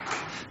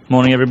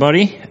Morning,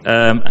 everybody.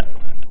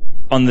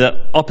 On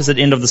the opposite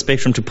end of the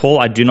spectrum to Paul,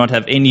 I do not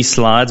have any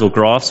slides or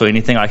graphs or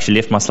anything. I actually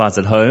left my slides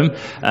at home.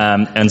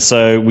 And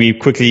so we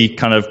quickly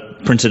kind of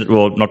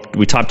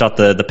we typed out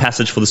the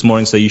passage for this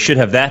morning, so you should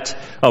have that.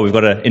 Oh, we've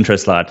got an intro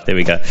slide. There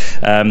we go.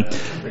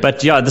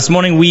 But yeah, this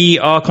morning we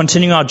are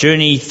continuing our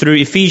journey through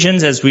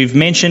Ephesians, as we've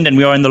mentioned, and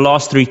we are in the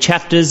last 3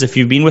 chapters, if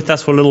you've been with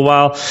us for a little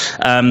while.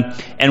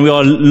 And we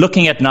are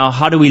looking at now,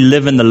 how do we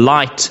live in the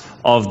light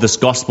of this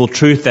gospel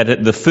truth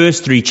that the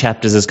first 3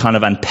 chapters is kind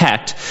of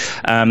unpacked.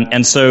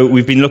 And so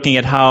we've been looking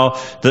at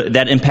how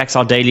that impacts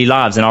our daily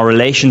lives and our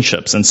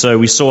relationships. And so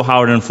we saw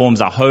how it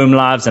informs our home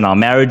lives and our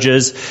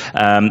marriages.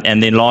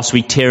 And then last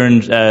week,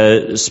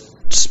 Taryn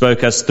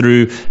spoke us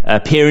through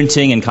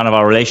parenting and kind of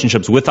our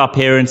relationships with our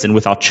parents and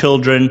with our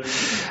children.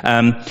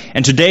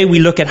 And today we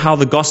look at how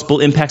the gospel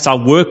impacts our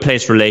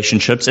workplace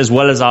relationships as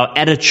well as our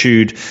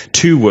attitude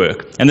to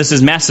work. And this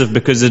is massive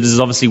because it is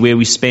obviously where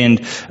we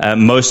spend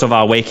most of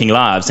our waking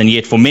lives. And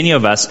yet for many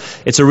of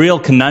us, it's a real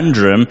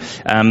conundrum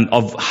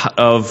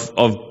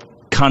of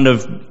kind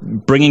of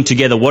bringing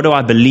together, what do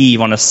I believe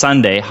on a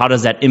Sunday? How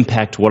does that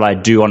impact what I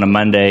do on a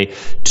Monday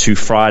to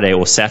Friday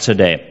or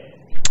Saturday?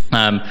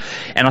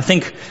 And I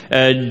think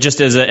just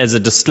as a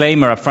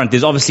disclaimer up front,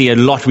 there's obviously a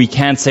lot we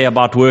can say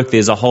about work.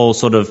 There's a whole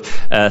sort of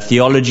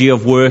theology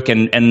of work,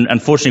 and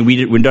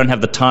unfortunately we don't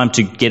have the time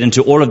to get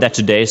into all of that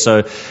today.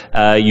 So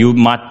you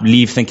might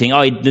leave thinking,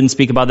 oh, he didn't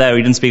speak about that, or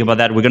he didn't speak about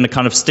that. We're going to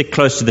kind of stick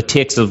close to the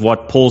text of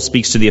what Paul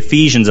speaks to the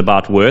Ephesians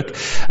about work,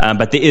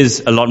 but there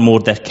is a lot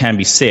more that can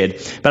be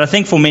said. But I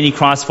think for many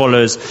Christ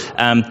followers,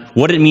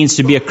 what it means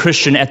to be a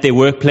Christian at their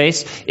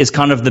workplace is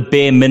kind of the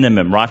bare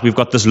minimum, right? We've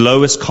got this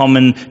lowest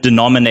common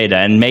denominator.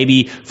 And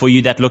maybe for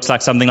you that looks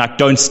like something like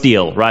don't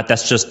steal, right?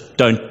 That's just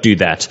don't do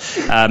that.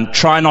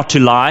 Try not to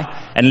lie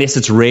unless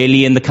it's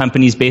really in the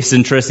company's best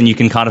interest and you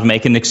can kind of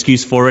make an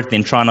excuse for it,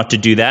 then try not to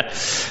do that.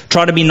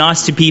 Try to be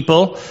nice to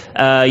people,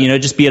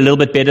 just be a little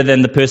bit better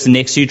than the person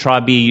next to you. Try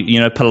to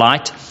be,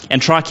 polite,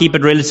 and try to keep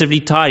it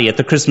relatively tidy at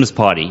the Christmas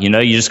party. You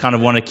just kind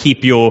of want to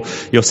keep your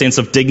sense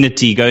of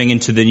dignity going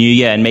into the new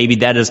year, and maybe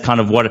that is kind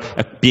of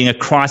what being a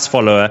Christ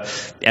follower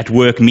at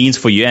work means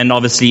for you. And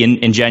obviously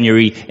in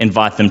January,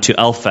 invite them to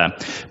Alpha.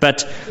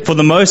 But for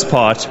the most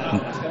part,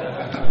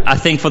 I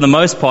think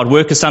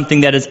work is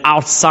something that is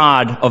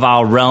outside of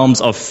our realms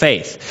of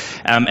faith.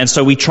 And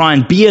so we try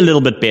and be a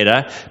little bit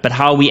better, but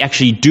how we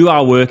actually do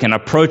our work and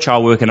approach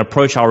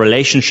our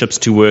relationships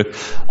to work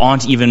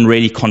aren't even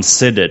really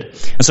considered.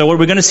 And so what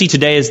we're going to see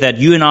today is that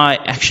you and I,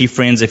 actually,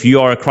 friends, if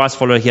you are a Christ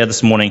follower here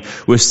this morning,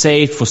 we're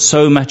saved for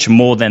so much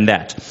more than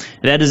that.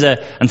 That is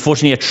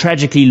unfortunately a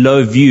tragically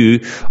low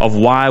view of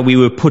why we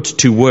were put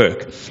to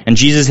work. And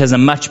Jesus has a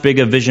much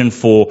bigger vision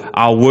for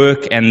our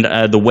work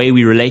and the way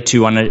we relate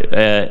to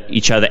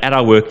each other at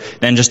our work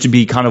than just to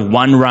be kind of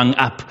one rung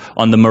up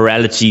on the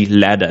morality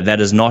ladder.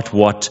 That is not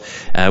what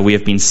we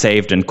have been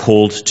saved and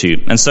called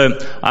to. And so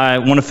I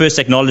want to first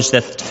acknowledge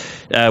that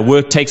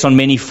work takes on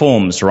many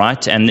forms,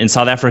 right? And in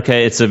South Africa,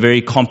 it's a very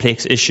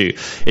complex issue.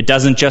 It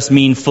doesn't just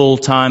mean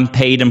full-time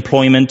paid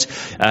employment.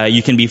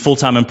 You can be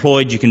full-time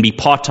employed, you can be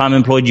part-time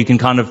employed, you can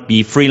kind of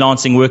be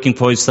freelancing, working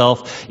for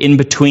yourself, in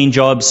between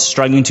jobs,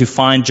 struggling to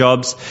find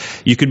jobs.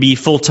 You could be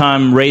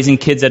full-time raising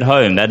kids at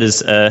home. That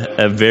is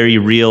a very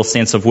real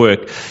sense of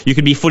work. You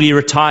could be fully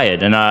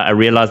retired, and I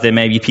realize there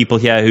may be people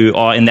here who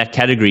are in that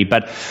category,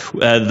 but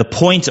the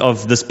point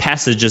of this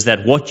passage is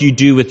that what you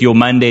do with your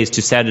Mondays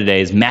to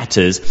Saturdays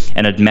matters,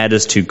 and it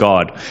matters to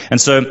God.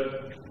 And so,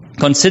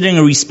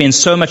 considering we spend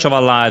so much of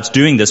our lives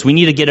doing this, we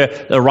need to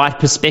get a right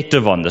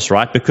perspective on this,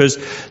 right? Because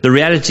the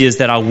reality is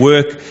that our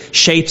work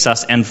shapes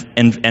us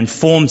and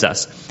forms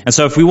us. And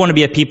so if we want to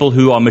be a people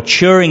who are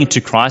maturing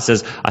into Christ,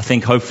 as I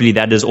think hopefully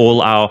that is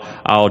all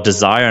our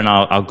desire and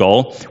our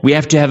goal, we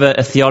have to have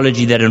a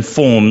theology that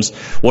informs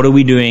what are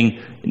we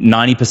doing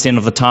 90%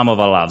 of the time of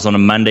our lives on a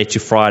Monday to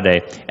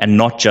Friday and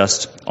not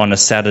just on a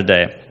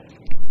Saturday.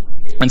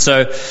 And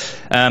so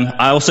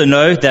I also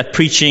know that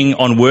preaching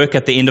on work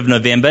at the end of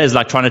November is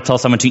like trying to tell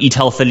someone to eat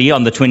healthily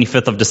on the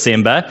 25th of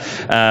December.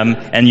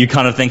 And you're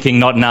kind of thinking,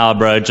 not now,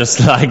 bro, just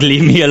like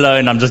leave me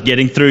alone. I'm just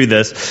getting through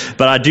this.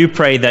 But I do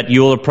pray that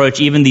you'll approach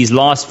even these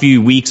last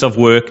few weeks of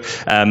work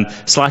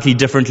slightly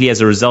differently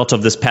as a result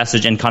of this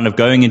passage, and kind of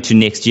going into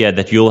next year,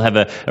 that you'll have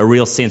a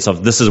real sense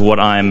of this is what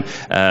I'm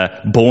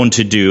born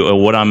to do,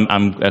 or what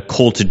I'm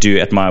called to do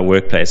at my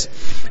workplace.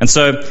 And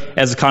so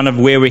as kind of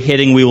where we're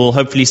heading, we will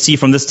hopefully see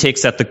from this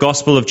text that the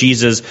gospel of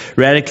Jesus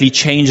radically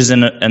changes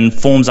and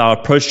forms our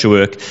approach to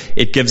work.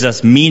 It gives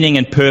us meaning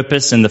and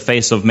purpose in the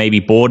face of maybe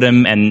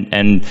boredom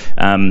and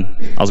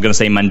I was going to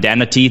say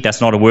mundanity.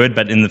 That's not a word,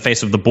 but in the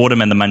face of the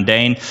boredom and the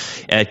mundane.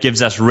 It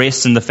gives us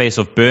rest in the face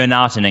of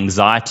burnout and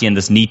anxiety and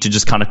this need to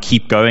just kind of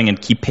keep going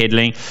and keep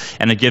pedaling.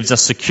 And it gives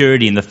us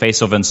security in the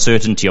face of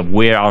uncertainty of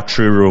where our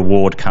true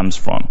reward comes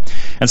from.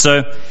 And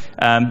so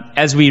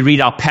as we read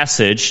our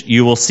passage,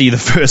 you will see the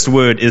first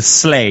word is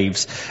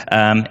slaves.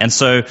 And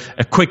so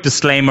a quick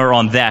disclaimer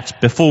on that.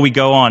 Before we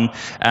go on,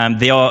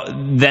 there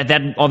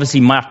that obviously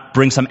might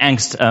bring some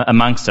angst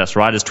amongst us,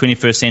 right? As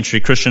 21st century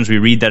Christians, we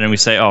read that and we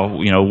say,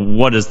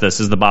 what is this?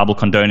 Is the Bible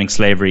condoning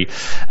slavery?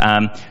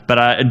 But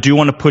I do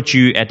want to put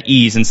you at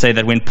ease and say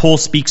that when Paul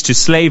speaks to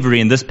slavery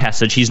in this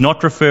passage, he's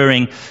not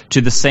referring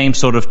to the same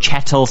sort of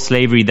chattel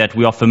slavery that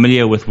we are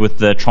familiar with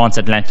the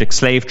transatlantic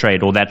slave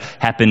trade, or that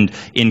happened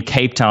in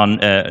Cape Town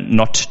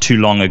not too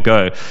long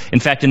ago. In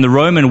fact, in the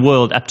Roman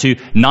world, up to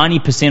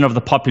 90% of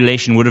the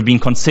population would have been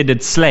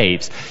considered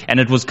slaves, and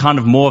it was kind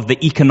of more of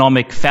the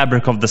economic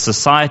fabric of the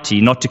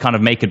society, not to kind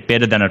of make it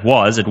better than it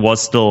was. It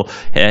was still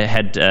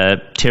had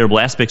terrible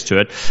aspects to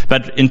it.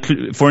 But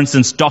for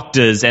instance,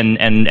 doctors and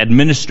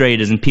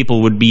administrators and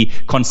people would be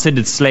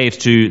considered slaves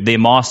to their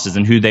masters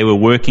and who they were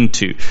working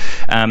to.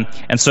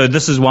 And so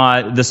this is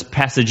why this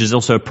passage is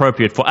also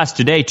appropriate for us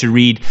today to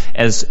read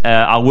as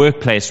our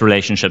workplace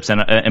relationships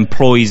and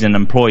employees and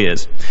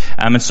employers.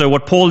 And so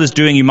what Paul is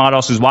doing, you might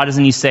ask, is why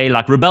doesn't he say,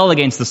 like, rebel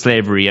against the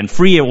slavery and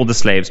free all the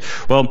slaves?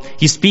 Well,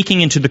 he's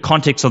speaking into the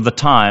context of the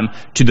time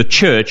to the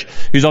church,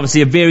 who's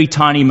obviously a very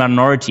tiny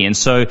minority. And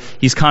so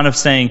he's kind of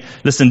saying,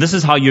 listen, this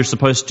is how you're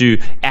supposed to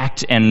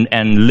act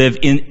and live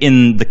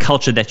in the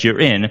culture that you're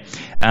in.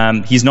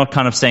 He's not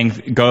kind of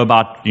saying go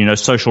about,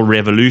 social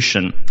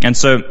revolution. And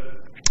so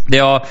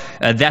there are,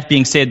 that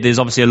being said, there's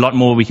obviously a lot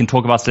more we can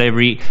talk about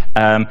slavery.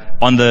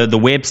 On the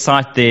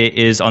website, there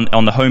is,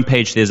 on the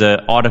homepage, there's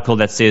an article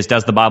that says,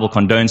 does the Bible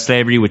condone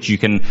slavery? Which you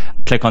can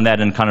click on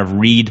that and kind of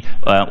read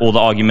all the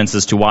arguments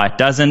as to why it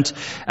doesn't.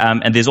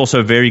 And there's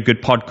also a very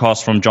good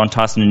podcast from John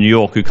Tyson in New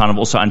York who kind of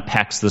also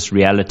unpacks this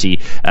reality.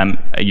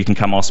 You can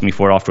come ask me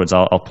for it afterwards.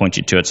 I'll point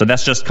you to it. So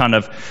that's just kind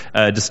of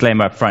a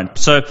disclaimer up front.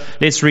 So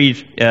let's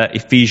read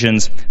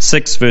Ephesians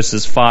 6,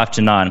 verses 5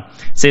 to 9. It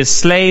says,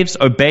 slaves,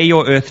 obey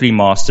your earthly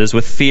masters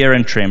with fear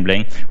and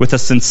trembling, with a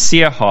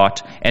sincere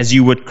heart, as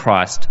you would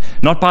Christ,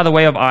 not by the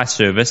way of eye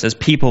service as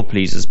people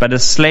pleasers, but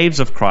as slaves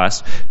of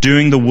Christ,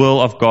 doing the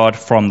will of God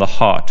from the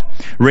heart,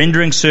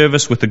 rendering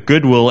service with a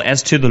good will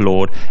as to the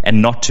Lord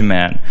and not to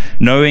man,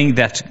 knowing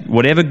that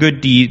whatever good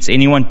deeds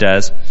anyone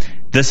does,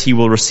 this he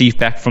will receive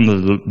back from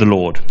the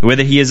Lord,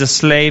 whether he is a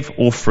slave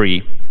or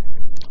free.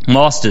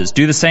 Masters,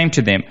 do the same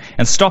to them,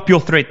 and stop your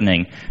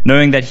threatening,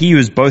 knowing that he who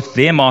is both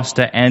their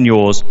master and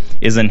yours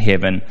is in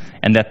heaven,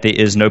 and that there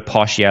is no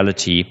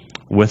partiality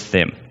with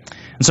them.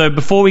 And so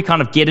before we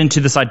kind of get into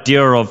this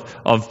idea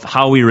of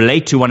how we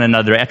relate to one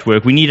another at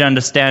work, we need to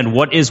understand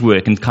what is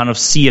work and kind of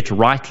see it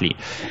rightly.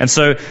 And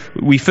so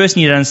we first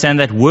need to understand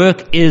that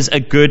work is a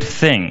good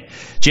thing.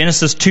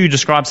 Genesis 2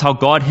 describes how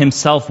God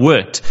himself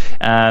worked.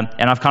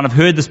 And I've kind of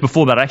heard this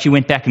before, but I actually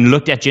went back and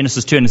looked at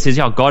Genesis 2, and it says,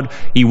 God,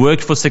 he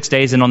worked for 6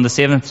 days, and on the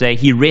seventh day,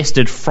 he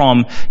rested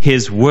from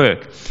his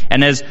work.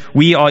 And as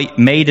we are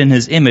made in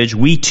his image,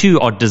 we too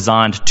are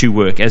designed to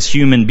work as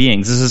human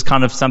beings. This is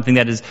kind of something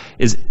that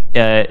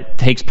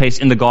takes place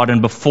in the garden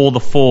before the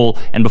fall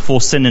and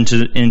before sin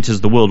enters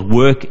the world.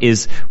 Work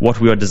is what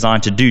we are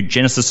designed to do.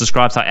 Genesis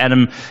describes how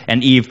Adam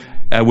and Eve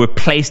were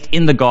placed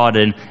in the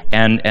garden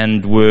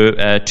and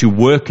were to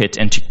work it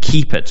and to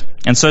keep it.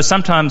 And so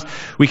sometimes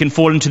we can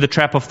fall into the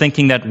trap of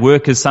thinking that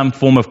work is some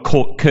form of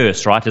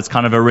curse, right? It's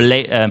kind of a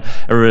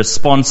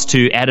response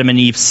to Adam and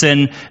Eve's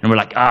sin, and we're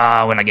like,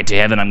 when I get to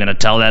heaven, I'm going to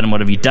tell Adam, what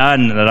have you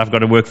done? That I've got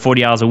to work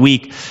 40 hours a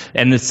week,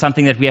 and it's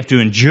something that we have to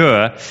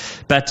endure.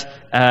 But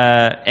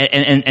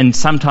and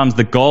sometimes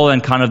the goal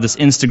and kind of this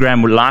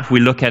Instagram life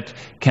we look at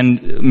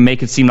can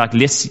make it seem like,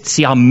 let's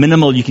see how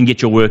minimal you can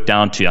get your work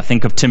down to. I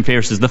think of Tim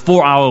Ferriss's The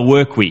 4-Hour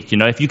Work Week.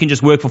 If you can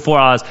just work for 4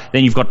 hours,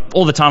 then you've got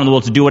all the time in the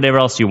world to do whatever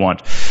else you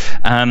want.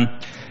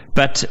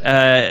 But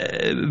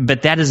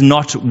that is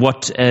not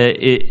what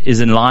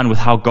is in line with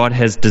how God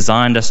has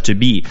designed us to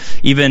be.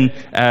 Even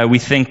we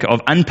think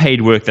of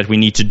unpaid work that we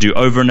need to do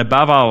over and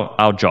above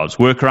our jobs,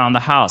 work around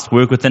the house,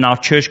 work within our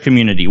church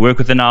community, work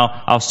within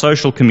our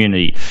social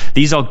community.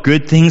 These are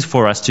good things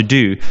for us to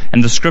do,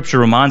 and the scripture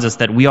reminds us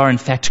that we are in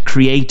fact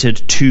created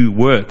to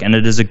work, and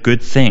it is a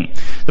good thing.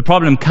 The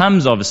problem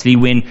comes obviously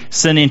when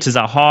sin enters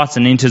our hearts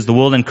and enters the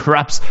world and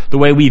corrupts the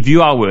way we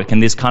view our work,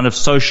 and there's kind of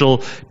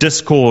social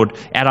discord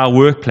at our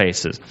workplaces.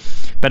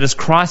 But as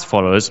Christ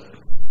followers,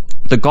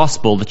 the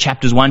gospel, the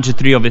chapters 1 to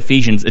 3 of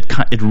Ephesians, it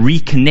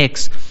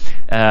reconnects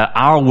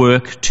our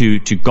work to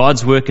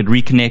God's work. It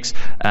reconnects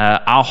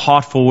our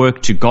heart for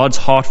work to God's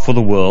heart for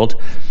the world.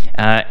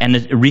 And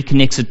it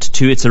reconnects it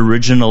to its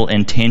original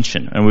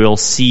intention. And we'll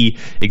see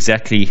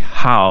exactly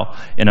how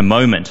in a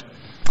moment.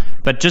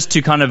 But just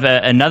to kind of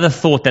another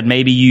thought that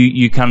maybe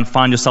you kind of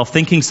find yourself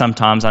thinking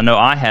sometimes, I know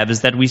I have,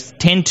 is that we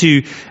tend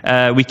to,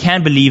 we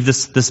can believe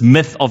this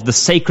myth of the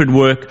sacred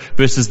work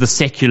versus the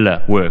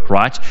secular work,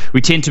 right?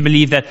 We tend to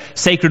believe that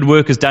sacred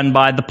work is done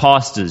by the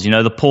pastors,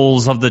 the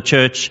Pauls of the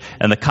church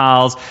and the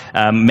Carls,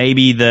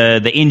 maybe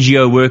the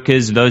NGO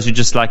workers, those who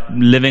just like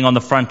living on the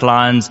front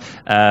lines,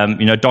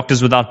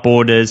 Doctors Without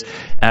Borders,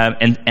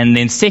 and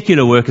then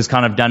secular work is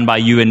kind of done by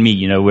you and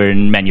me. We're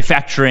in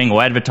manufacturing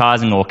or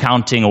advertising or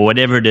accounting or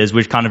whatever it is.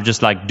 We're kind of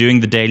just like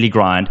doing the daily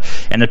grind.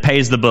 and it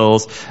pays the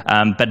bills,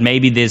 but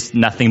maybe there's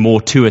nothing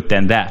more to it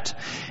than that.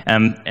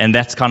 And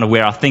that's kind of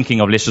where our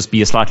thinking of let's just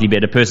be a slightly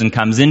better person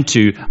comes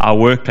into our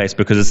workplace,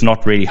 because it's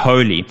not really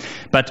holy.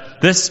 But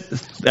this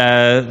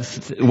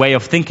way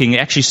of thinking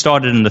actually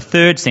started in the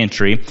 3rd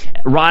century,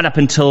 right up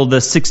until the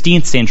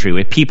 16th century,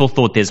 where people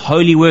thought there's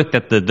holy work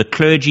that the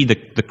clergy,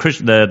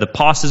 the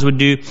pastors would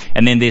do,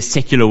 and then there's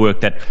secular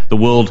work that the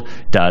world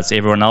does,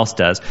 everyone else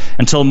does.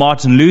 Until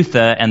Martin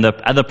Luther and the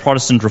other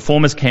Protestant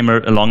reformers came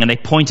along, and they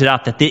pointed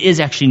out that there is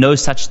actually no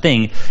such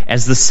thing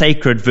as the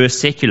sacred versus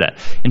secular.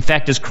 In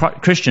fact, as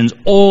Christians,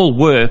 all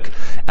work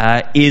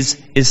is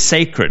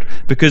sacred,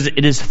 because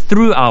it is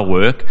through our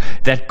work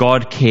that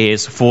God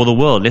cares for the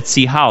world. Let's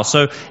see how.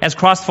 So as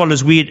Christ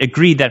followers, we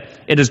agree that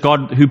it is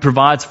God who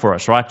provides for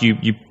us, right?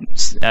 You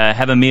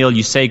have a meal,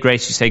 you say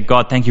grace, you say,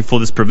 God, thank you for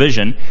this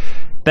provision.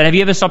 But have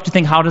you ever stopped to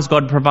think, how does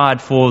God provide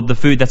for the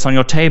food that's on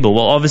your table?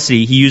 Well,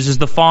 obviously, He uses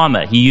the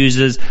farmer. He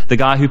uses the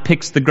guy who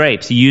picks the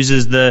grapes. He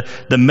uses the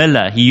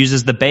miller. He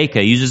uses the baker.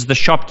 He uses the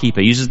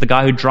shopkeeper. He uses the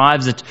guy who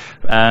drives it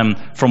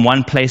from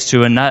one place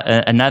to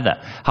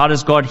another. How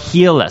does God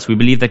heal us? We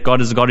believe that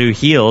God is a God who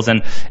heals,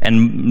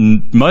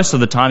 and most of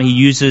the time He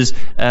uses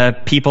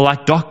people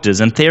like doctors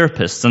and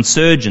therapists and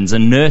surgeons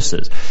and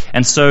nurses.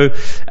 And so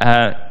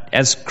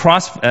as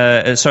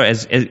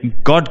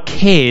God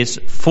cares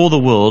for the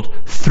world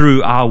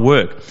through our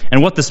work.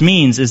 And what this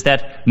means is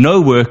that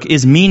no work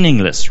is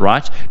meaningless,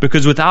 right?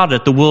 Because without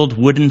it, the world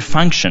wouldn't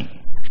function.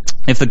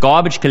 If the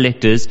garbage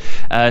collectors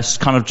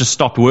kind of just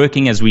stopped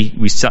working, as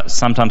we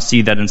sometimes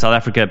see that in South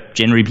Africa,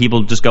 generally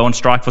people just go on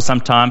strike for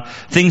some time,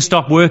 things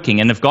stop working.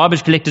 And if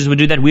garbage collectors would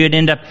do that, we would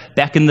end up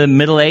back in the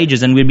Middle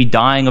Ages, and we'd be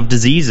dying of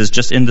diseases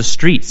just in the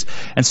streets.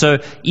 And so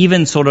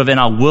even sort of in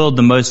our world,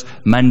 the most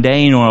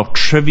mundane or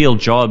trivial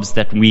jobs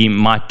that we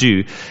might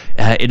do,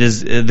 it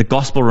is the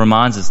gospel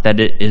reminds us that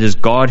it is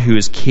God who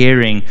is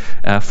caring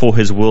for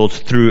His world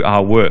through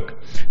our work.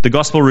 The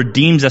gospel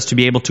redeems us to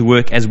be able to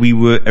work as we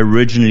were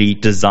originally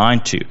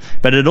designed to.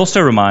 But it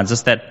also reminds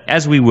us that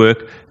as we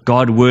work,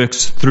 God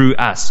works through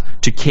us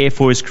to care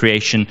for His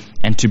creation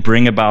and to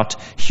bring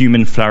about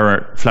human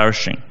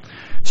flourishing.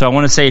 So I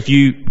want to say, if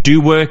you do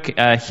work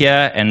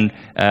here and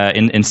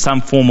in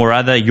some form or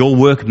other, your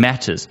work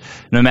matters.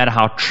 No matter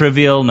how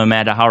trivial, no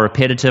matter how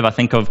repetitive. I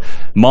think of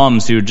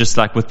moms who are just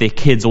like with their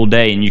kids all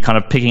day, and you're kind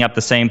of picking up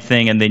the same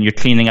thing, and then you're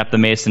cleaning up the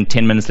mess, and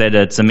 10 minutes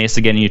later it's a mess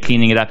again, and you're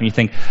cleaning it up, and you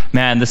think,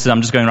 man,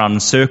 I'm just going around in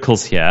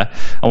circles here.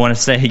 I want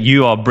to say,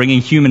 you are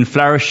bringing human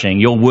flourishing.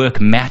 Your work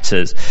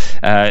matters.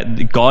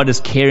 God is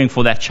caring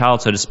for that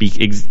child, so to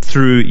speak,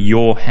 through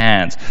your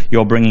hands.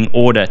 You're bringing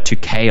order to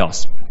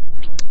chaos.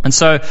 And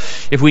so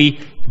if we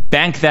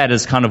bank that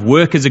as kind of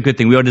work is a good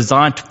thing, we are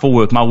designed for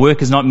work. My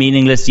work is not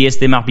meaningless. Yes,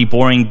 there might be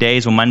boring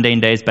days or mundane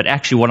days, but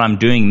actually what I'm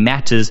doing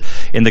matters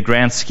in the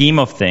grand scheme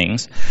of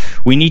things.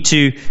 We need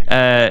to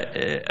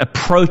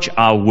approach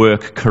our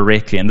work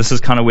correctly, and this is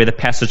kind of where the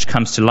passage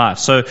comes to life.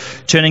 So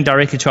turning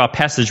directly to our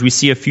passage, we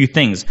see a few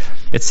things.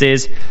 It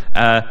says,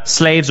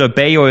 slaves,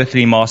 obey your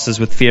earthly masters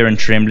with fear and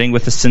trembling,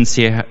 with a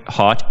sincere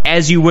heart,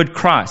 as you would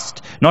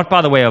Christ, not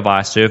by the way of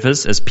eye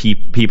service as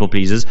people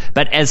pleasers,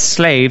 but as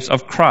slaves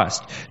of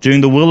Christ,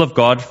 doing the will of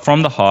God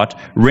from the heart,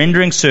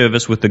 rendering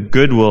service with a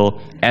good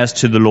will as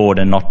to the Lord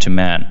and not to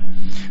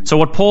man. So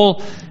what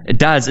Paul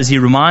does is he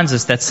reminds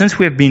us that since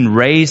we have been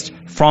raised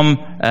from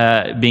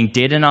being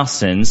dead in our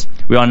sins,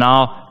 we are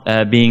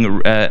now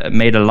being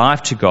made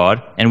alive to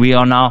God, and we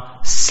are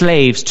now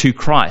slaves to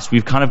Christ.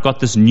 We've kind of got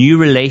this new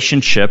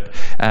relationship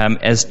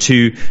as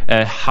to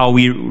how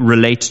we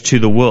relate to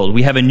the world.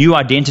 We have a new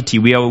identity.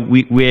 We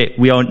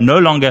are no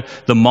longer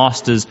the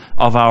masters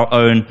of our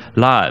own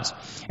lives.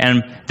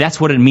 And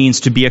that's what it means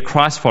to be a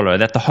Christ follower,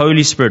 that the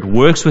Holy Spirit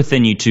works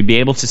within you to be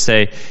able to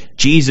say,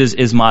 Jesus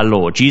is my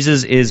Lord.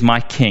 Jesus is my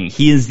King.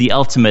 He is the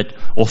ultimate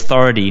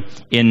authority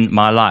in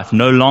my life.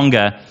 No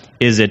longer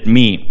is it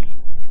me.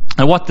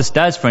 And what this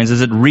does, friends,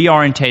 is it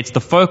reorientates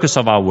the focus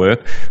of our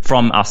work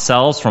from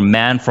ourselves, from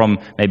man,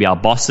 from maybe our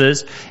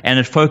bosses, and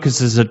it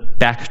focuses it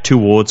back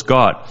towards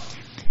God.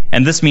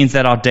 And this means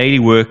that our daily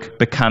work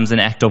becomes an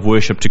act of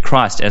worship to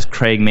Christ, as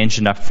Craig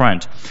mentioned up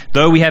front.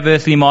 Though we have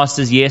earthly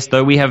masters, yes,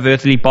 though we have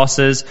earthly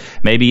bosses,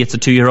 maybe it's a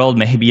 2-year-old,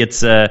 maybe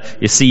it's your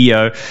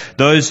CEO,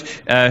 those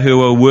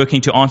who are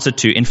working to answer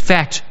to, in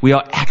fact, we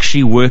are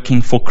actually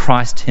working for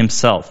Christ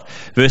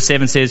Himself. Verse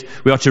 7 says,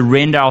 we are to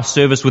render our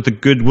service with a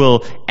good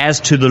will as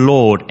to the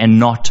Lord and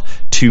not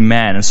to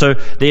man. And so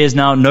there is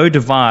now no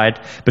divide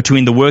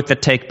between the work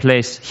that takes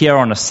place here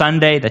on a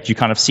Sunday that you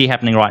kind of see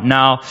happening right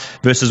now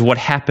versus what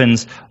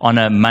happens on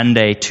a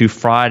Monday to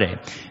Friday.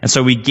 And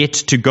so we get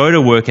to go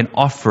to work and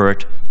offer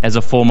it as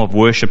a form of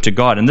worship to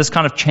God. And this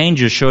kind of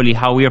changes surely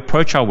how we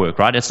approach our work,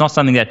 right? It's not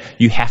something that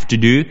you have to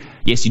do.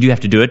 Yes, you do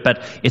have to do it,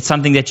 but it's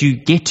something that you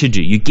get to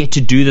do. You get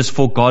to do this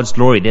for God's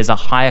glory. There's a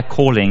higher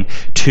calling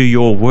to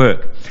your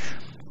work.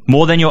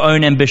 More than your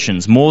own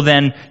ambitions, more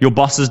than your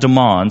boss's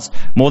demands,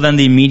 more than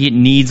the immediate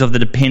needs of the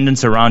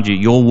dependents around you,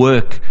 your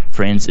work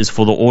friends, is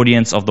for the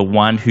audience of the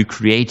one who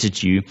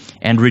created you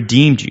and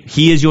redeemed you.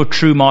 He is your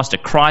true master.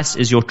 Christ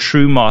is your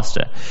true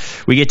master.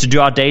 We get to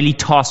do our daily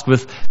task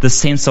with the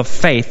sense of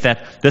faith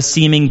that this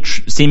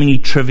seemingly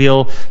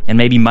trivial and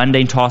maybe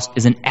mundane task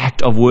is an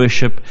act of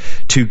worship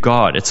to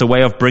God. It's a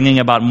way of bringing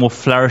about more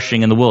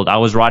flourishing in the world. I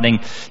was writing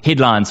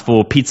headlines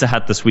for Pizza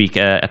Hut this week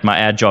at my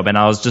ad job, and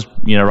I was just,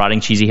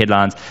 writing cheesy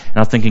headlines, and I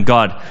was thinking,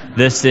 God,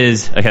 this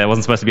is... Okay, that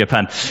wasn't supposed to be a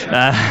pun.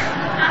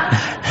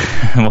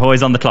 I'm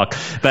always on the clock.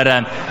 But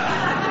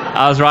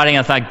I was writing,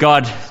 I thought,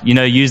 God,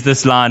 use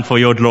this line for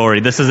your glory.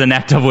 This is an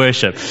act of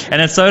worship.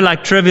 And it's so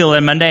trivial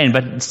and mundane,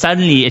 but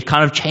suddenly it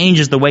kind of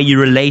changes the way you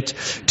relate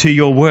to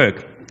your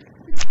work.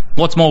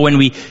 What's more, when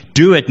we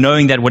do it,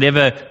 knowing that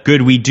whatever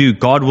good we do,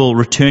 God will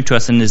return to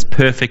us in His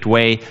perfect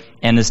way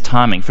and His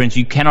timing. Friends,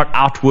 you cannot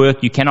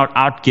outwork, you cannot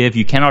outgive,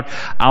 you cannot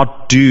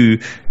outdo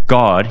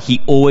God.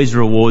 He always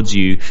rewards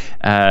you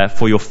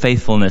for your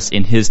faithfulness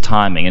in His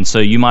timing. And so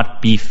you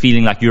might be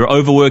feeling like you're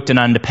overworked and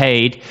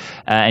underpaid,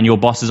 and your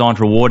bosses aren't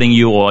rewarding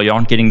you, or you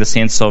aren't getting the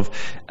sense of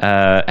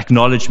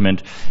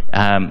acknowledgement.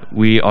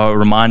 We are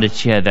reminded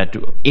here that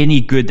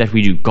any good that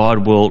we do,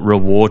 God will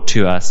reward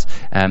to us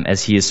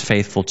as He is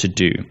faithful to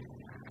do.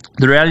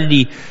 The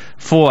reality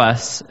for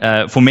us,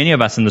 for many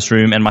of us in this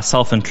room, and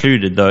myself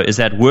included, though, is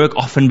that work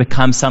often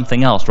becomes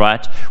something else,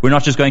 right? We're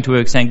not just going to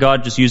work saying,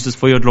 God, just use this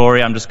for your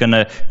glory. I'm just going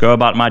to go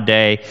about my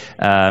day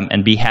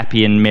and be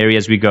happy and merry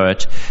as we go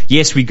it.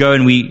 Yes, we go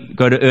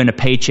to earn a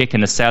paycheck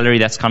and a salary.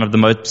 That's kind of the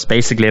most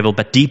basic level.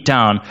 But deep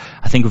down,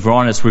 I think if we're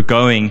honest, we're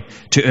going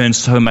to earn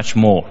so much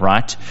more,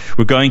 right?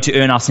 We're going to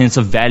earn our sense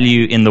of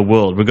value in the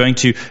world. We're going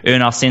to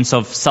earn our sense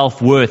of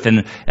self-worth,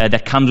 and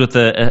that comes with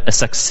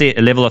a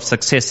level of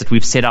success that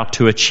we've set out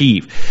to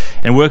achieve.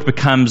 And work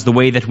becomes the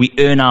way that we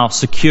earn our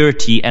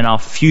security and our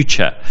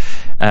future.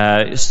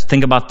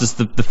 Think about this,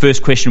 the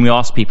first question we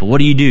ask people: what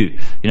do you do?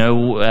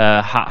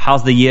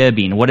 How's the year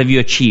been? What have you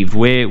achieved?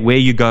 Where are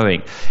you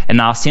going? And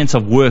our sense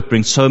of work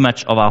brings so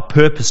much of our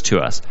purpose to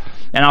us.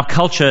 And our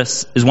culture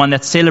is one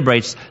that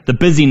celebrates the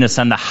busyness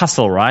and the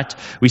hustle, right?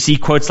 We see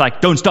quotes like,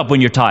 don't stop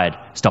when you're tired,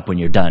 stop when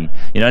you're done.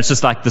 It's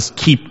just like this,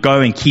 keep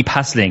going, keep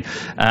hustling.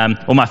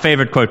 Or my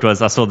favorite quote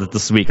was, I saw that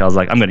this week, I was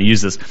like, I'm going to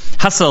use this: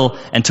 hustle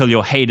until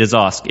your haters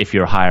ask if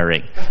you're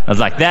hiring. I was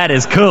like, that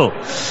is cool.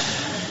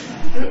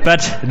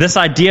 But this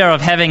idea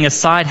of having a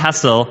side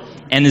hustle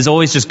and is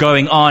always just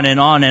going on and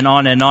on and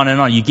on and on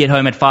and on. You get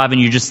home at 5 and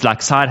you're just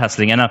side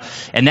hustling,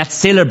 and that's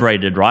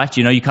celebrated, right?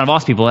 You kind of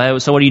ask people, hey,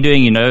 so what are you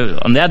doing?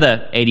 On the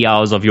other 80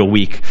 hours of your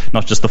week,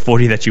 not just the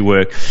 40 that you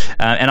work.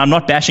 And I'm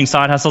not bashing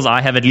side hustles.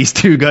 I have at least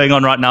 2 going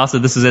on right now, so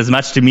this is as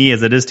much to me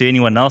as it is to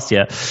anyone else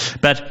here.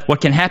 But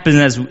what can happen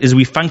is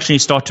we functionally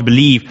start to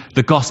believe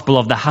the gospel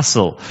of the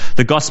hustle,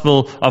 the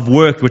gospel of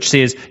work, which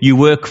says you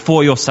work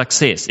for your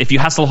success. If you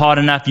hustle hard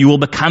enough, you will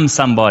become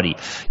somebody.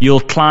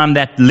 You'll climb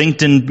that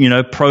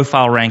LinkedIn,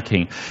 profile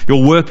ranking.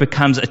 Your work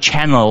becomes a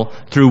channel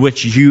through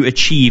which you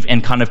achieve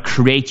and kind of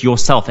create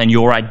yourself and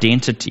your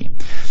identity.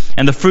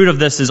 And the fruit of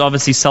this is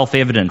obviously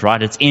self-evident,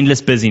 right? It's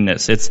endless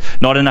busyness. It's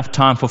not enough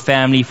time for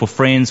family, for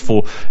friends,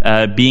 for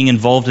being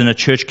involved in a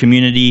church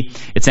community.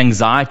 It's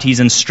anxieties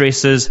and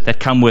stresses that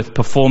come with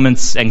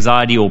performance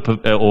anxiety, or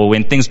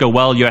when things go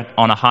well, you're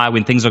on a high.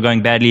 When things are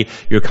going badly,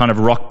 you're kind of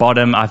rock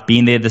bottom. I've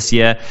been there this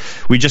year.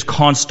 We just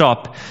can't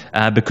stop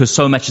because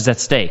so much is at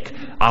stake.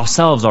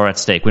 Ourselves are at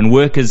stake. When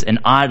work is an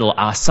idol,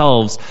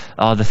 ourselves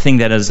are the thing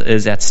that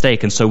is at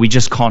stake. And so we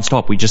just can't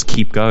stop. We just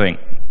keep going.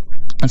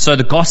 And so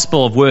the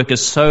gospel of work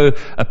is so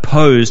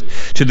opposed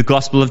to the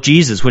gospel of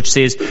Jesus, which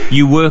says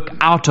you work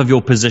out of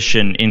your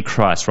position in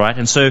Christ, right?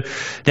 And so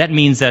that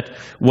means that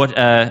what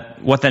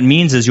that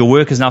means is your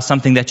work is now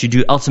something that you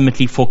do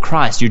ultimately for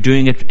Christ. You're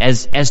doing it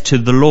as to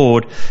the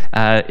Lord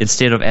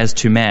instead of as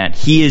to man.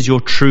 He is your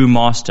true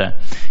master.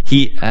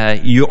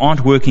 You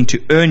aren't working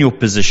to earn your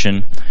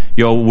position.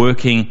 You're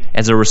working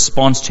as a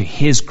response to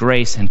His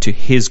grace and to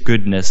His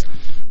goodness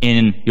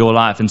in your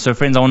life. And so,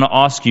 friends, I want to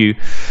ask you,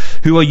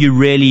 who are you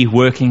really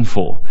working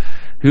for?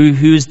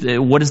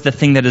 What is the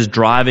thing that is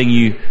driving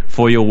you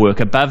for your work?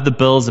 Above the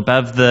bills,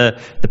 above the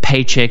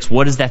paychecks,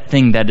 what is that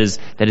thing that is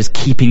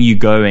keeping you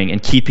going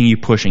and keeping you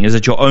pushing? Is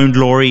it your own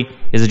glory?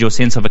 Is it your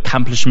sense of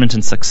accomplishment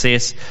and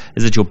success?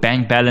 Is it your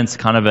bank balance,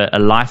 kind of a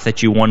life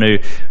that you want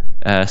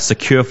to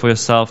secure for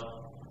yourself?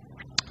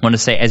 I want to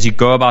say, as you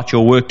go about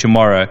your work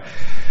tomorrow,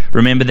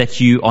 remember that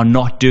you are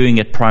not doing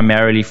it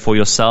primarily for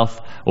yourself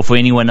or for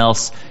anyone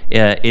else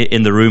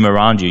in the room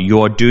around you.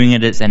 You are doing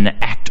it as an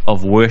act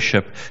of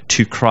worship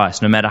to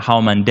Christ. No matter how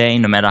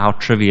mundane, no matter how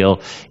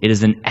trivial, it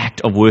is an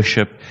act of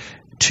worship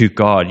to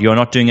God. You are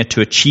not doing it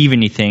to achieve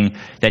anything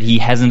that He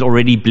hasn't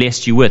already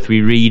blessed you with.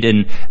 We read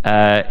in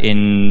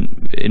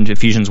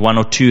Ephesians 1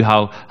 or 2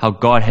 how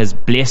God has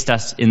blessed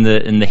us in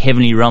the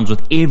heavenly realms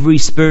with every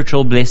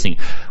spiritual blessing.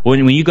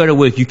 When you go to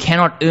work, you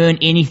cannot earn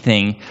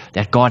anything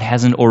that God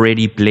hasn't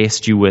already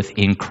blessed you with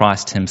in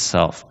Christ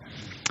Himself.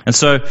 And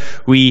so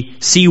we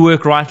see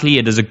work rightly.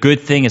 It is a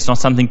good thing. It's not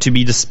something to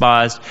be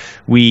despised.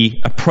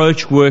 We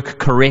approach work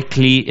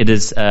correctly. It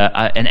is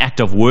an act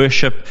of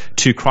worship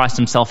to Christ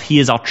himself. He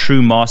is our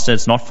true master.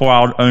 It's not for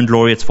our own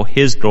glory. It's for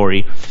his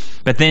glory.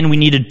 But then we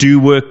need to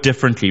do work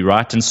differently,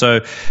 right? And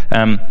so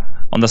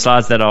on the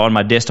slides that are on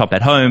my desktop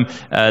at home,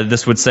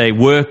 this would say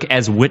work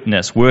as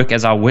witness, work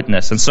as our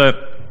witness. And so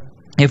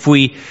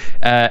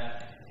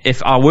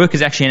if our work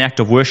is actually an act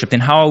of worship, then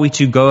how are we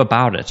to go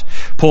about it?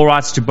 Paul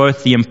writes to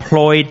both the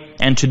employed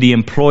and to the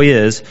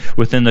employers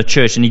within the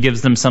church, and he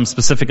gives them some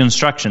specific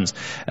instructions.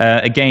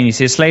 Again, he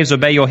says, slaves,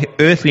 obey your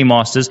earthly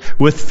masters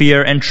with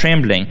fear and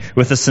trembling,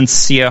 with a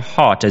sincere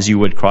heart, as you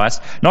would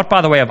Christ, not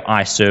by the way of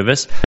eye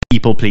service,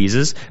 people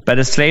pleasers, but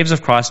as slaves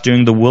of Christ,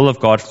 doing the will of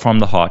God from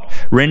the heart,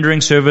 rendering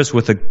service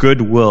with a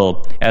good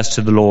will as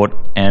to the Lord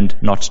and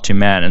not to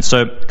man. And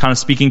so, kind of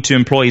speaking to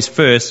employees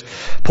first,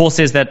 Paul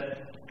says that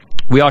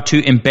we are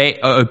to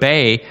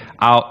obey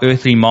our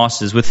earthly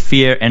masters with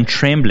fear and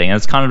trembling. And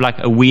it's kind of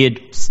like a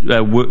weird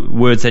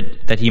words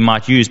that he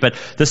might use, but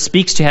this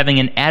speaks to having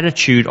an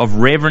attitude of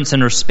reverence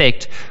and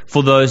respect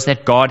for those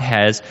that God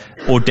has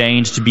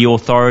ordained to be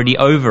authority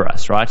over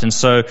us, right? And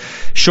so,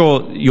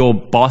 sure, your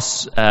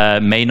boss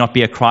may not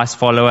be a Christ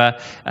follower.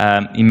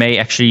 He may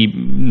actually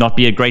not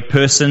be a great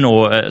person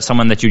or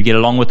someone that you get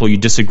along with, or you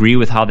disagree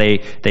with how they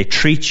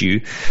treat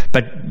you.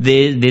 But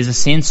there's a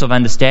sense of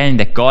understanding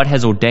that God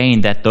has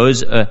ordained that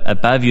those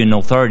above you in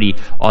authority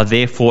are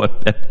there for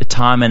a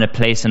time and a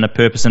place and a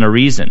purpose and a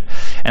reason.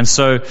 And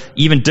so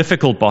even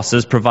difficult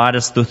bosses provide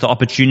us with the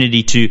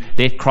opportunity to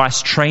let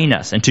Christ train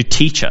us and to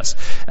teach us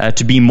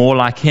to be more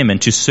like him and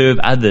to serve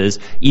others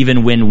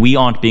even when we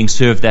aren't being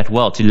served that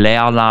well, to lay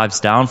our lives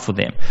down for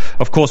them.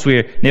 Of course,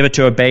 we're never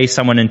to obey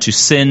someone into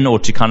sin or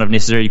to kind of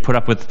necessarily put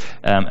up with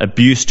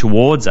abuse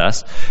towards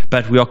us,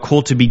 but we are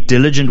called to be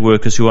diligent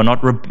workers who are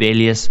not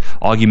rebellious,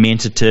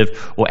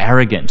 argumentative, or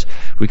arrogant.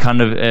 We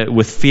kind of,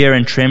 with fear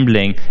and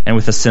trembling and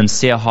with a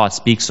sincere heart,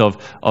 speaks of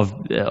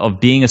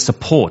being a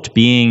support,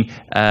 being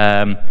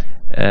not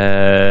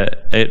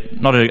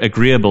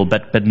agreeable,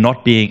 but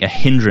not being a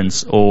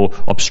hindrance or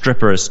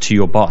obstreperous to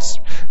your boss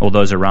or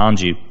those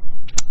around you.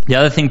 The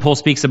other thing Paul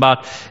speaks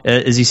about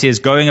is he says,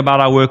 going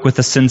about our work with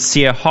a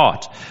sincere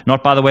heart,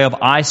 not by the way of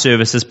eye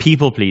service as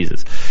people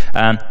pleasers.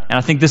 And I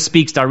think this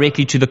speaks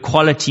directly to the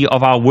quality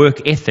of our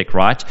work ethic,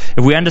 right?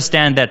 If we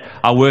understand that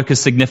our work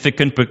is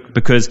significant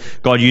because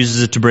God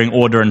uses it to bring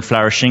order and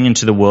flourishing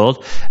into the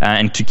world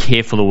and to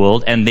care for the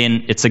world, and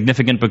then it's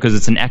significant because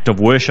it's an act of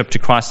worship to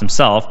Christ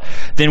himself,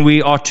 then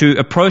we are to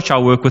approach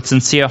our work with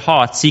sincere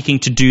heart, seeking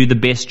to do the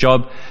best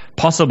job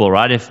possible,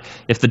 right?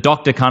 If the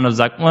doctor kind of is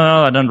like,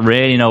 well, I don't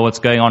really know what's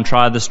going on,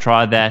 try this,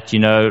 try that,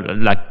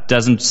 like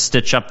doesn't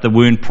stitch up the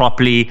wound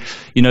properly,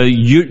 you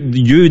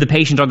the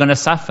patient are going to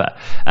suffer.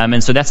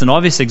 And so that's an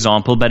obvious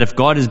example, but if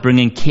God is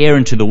bringing care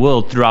into the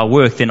world through our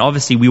work, then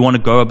obviously we want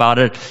to go about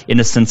it in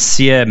a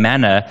sincere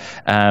manner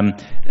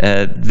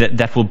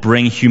that will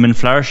bring human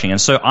flourishing.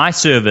 And so eye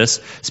service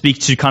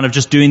speaks to kind of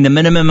just doing the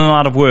minimum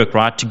amount of work,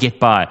 right, to get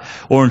by,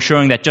 or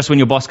ensuring that just when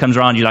your boss comes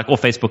around, you're like, or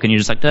Facebook, and you're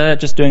just like,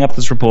 just doing up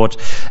this report,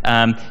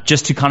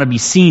 just to kind of be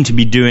seen to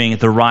be doing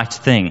the right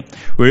thing.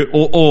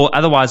 Or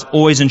otherwise,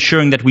 always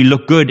ensuring that we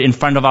look good in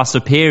front of our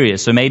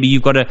superiors. So maybe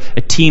you've got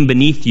a team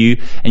beneath you,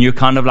 and you're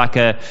kind of like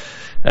a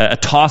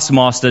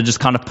taskmaster just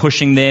kind of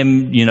pushing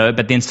them,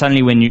 but then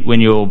suddenly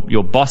when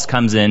your boss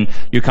comes in,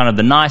 you're kind of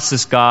the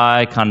nicest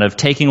guy, kind of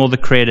taking all the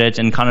credit,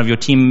 and kind of your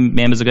team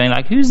members are going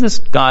like, who's this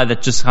guy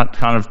that just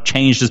kind of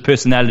changed his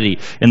personality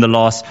in the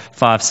last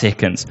 5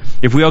 seconds?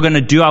 If we are going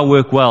to do our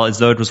work well as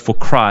though it was for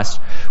Christ,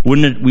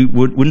 wouldn't we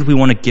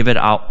want to give it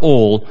our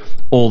all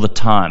the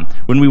time?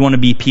 Wouldn't we want to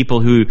be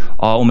people who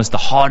are almost the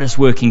hardest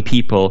working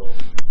people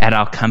at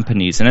our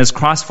companies? And as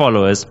Christ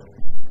followers,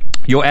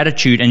 your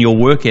attitude and your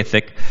work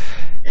ethic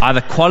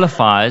either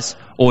qualifies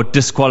or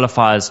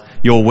disqualifies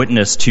your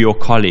witness to your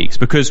colleagues.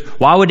 Because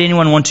why would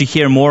anyone want to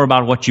hear more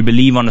about what you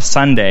believe on a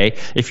Sunday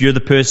if you're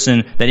the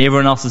person that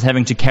everyone else is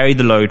having to carry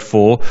the load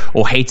for,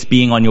 or hates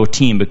being on your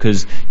team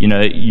because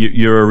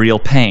you're a real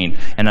pain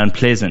and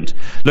unpleasant?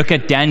 Look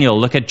at Daniel,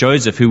 look at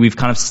Joseph, who we've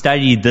kind of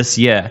studied this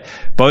year,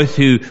 both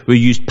who were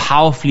used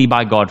powerfully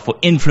by God for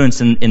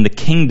influence in the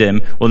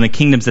kingdom, or in the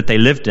kingdoms that they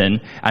lived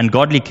in,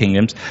 ungodly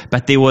kingdoms,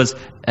 but there was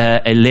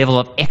a level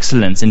of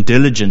excellence and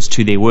diligence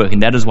to their work,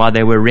 and that is why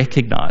they were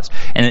recognized.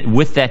 And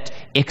with that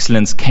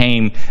excellence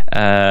came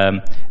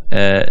the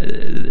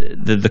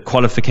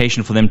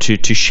qualification for them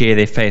to share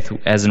their faith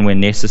as and when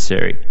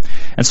necessary.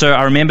 And so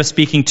I remember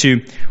speaking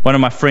to one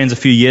of my friends a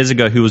few years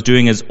ago who was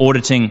doing his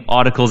auditing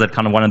articles at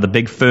kind of one of the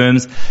big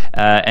firms,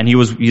 and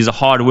he's a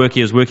hard worker,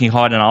 he was working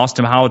hard, and I asked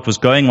him how it was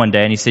going one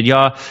day, and he said,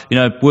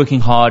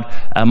 working hard,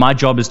 my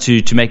job is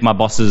to make my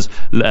bosses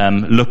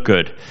look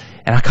good.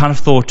 And I kind of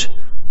thought,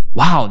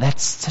 wow,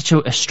 that's such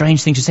a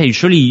strange thing to say.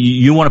 Surely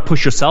you want to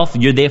push yourself.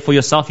 You're there for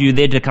yourself. You're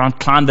there to kind of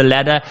climb the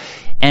ladder.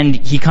 And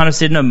he kind of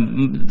said, no,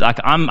 like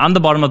I'm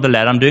the bottom of the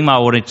ladder. I'm doing my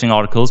auditing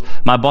articles.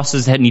 My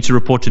bosses need to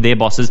report to their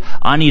bosses.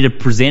 I need to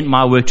present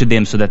my work to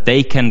them so that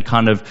they can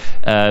kind of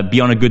be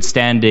on a good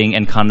standing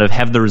and kind of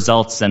have the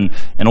results and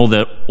all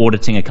the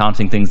auditing,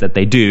 accounting things that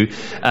they do.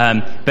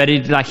 But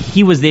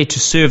he was there to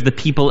serve the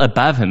people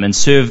above him and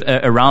serve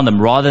around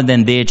them, rather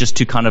than there just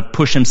to kind of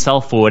push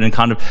himself forward and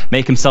kind of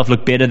make himself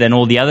look better than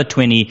all the other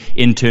 20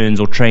 interns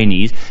or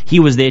trainees. He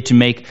was there to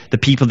make the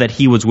people that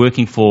he was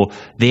working for,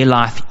 their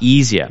life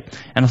easier.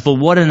 And I thought,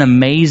 what an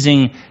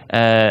amazing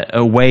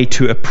a way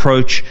to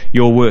approach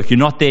your work. You're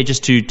not there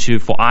just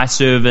for eye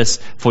service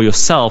for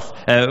yourself,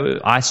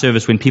 eye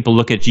service when people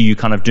look at you, you're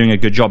kind of doing a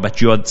good job,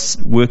 but you are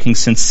working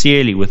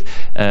sincerely with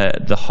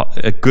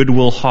a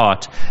goodwill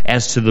heart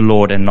as to the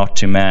Lord and not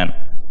to man.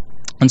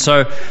 And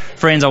so,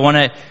 friends, I want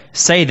to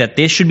say that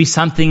there should be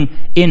something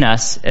in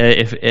us,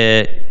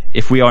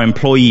 if we are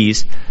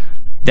employees,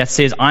 that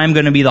says, I'm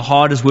going to be the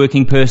hardest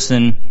working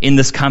person in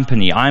this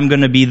company. I'm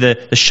going to be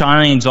the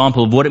shining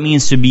example of what it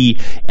means to be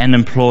an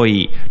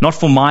employee. Not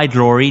for my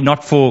glory,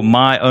 not for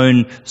my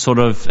own sort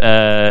of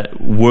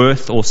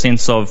worth or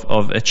sense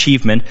of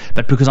achievement,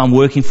 but because I'm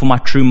working for my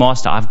true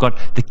master. I've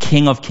got the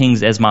King of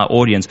Kings as my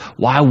audience.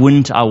 Why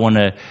wouldn't I want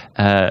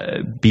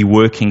to be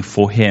working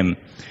for him,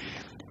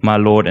 my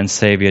Lord and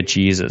Savior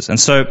Jesus? And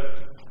so,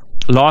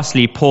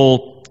 lastly,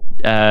 Paul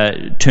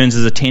turns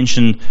his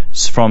attention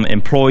from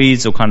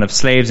employees or kind of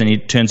slaves, and he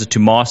turns it to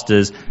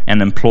masters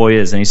and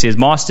employers. And he says,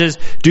 masters,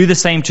 do the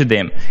same to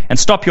them and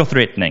stop your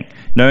threatening,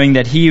 knowing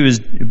that he is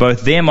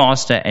both their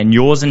master and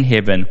yours in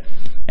heaven.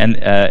 And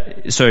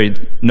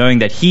knowing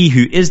that he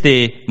who is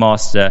their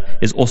master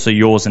is also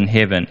yours in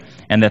heaven,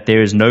 and that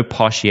there is no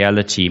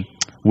partiality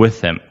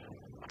with him.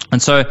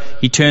 And so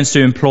he turns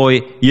to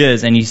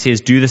employers and he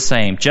says, do the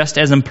same. Just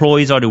as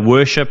employees are to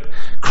worship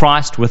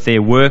Christ with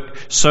their work,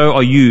 so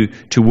are you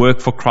to work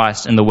for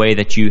Christ in the way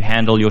that you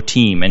handle your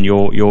team and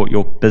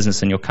your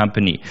business and your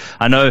company.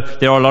 I know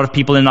there are a lot of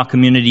people in our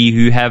community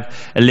who have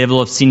a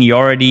level of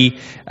seniority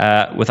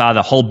with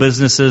either whole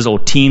businesses or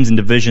teams and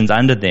divisions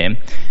under them.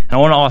 And I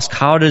want to ask,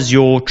 how does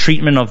your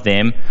treatment of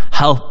them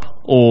help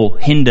or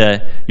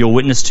hinder your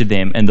witness to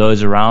them and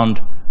those around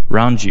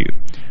you?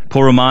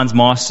 Paul reminds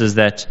masters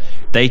that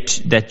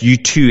you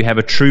too have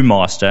a true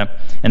master,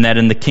 and that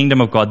in the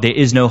kingdom of God there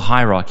is no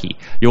hierarchy.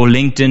 Your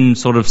LinkedIn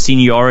sort of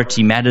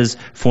seniority matters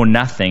for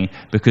nothing,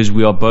 because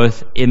we are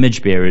both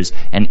image bearers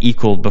and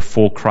equal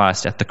before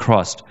Christ at the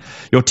cross.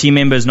 Your team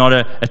member is not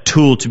a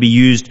tool to be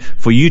used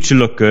for you to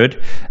look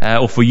good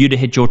or for you to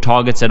hit your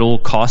targets at all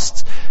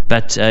costs,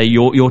 but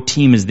your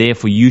team is there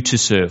for you to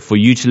serve, for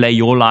you to lay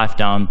your life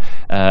down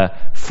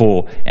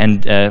for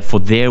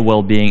their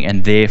well-being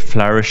and their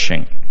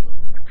flourishing.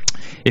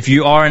 If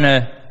you are in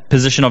a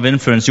position of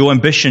influence, your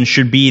ambition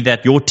should be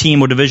that your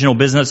team or division or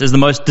business is the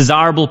most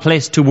desirable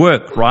place to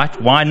work,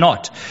 right? Why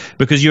not?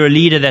 Because you're a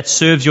leader that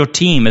serves your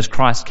team as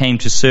Christ came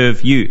to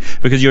serve you.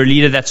 Because you're a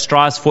leader that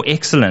strives for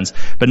excellence,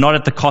 but not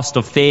at the cost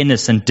of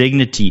fairness and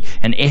dignity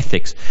and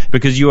ethics.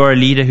 Because you are a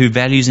leader who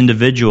values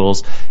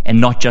individuals and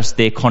not just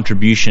their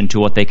contribution to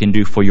what they can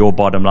do for your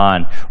bottom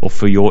line or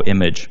for your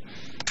image.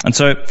 And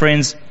so,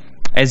 friends,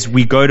 as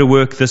we go to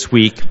work this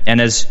week,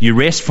 and as you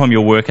rest from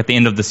your work at the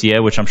end of this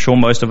year, which I'm sure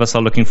most of us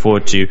are looking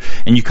forward to,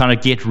 and you kind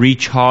of get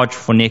recharged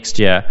for next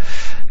year,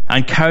 I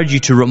encourage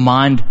you to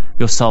remind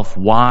yourself,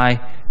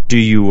 why do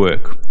you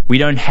work? We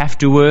don't have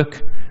to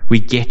work, we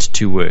get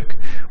to work.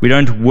 We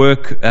don't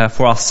work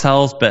for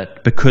ourselves,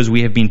 but because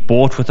we have been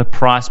bought with a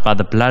price by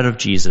the blood of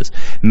Jesus,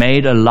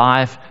 made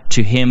alive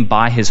to him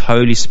by his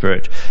Holy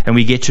Spirit, and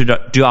we get to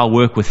do our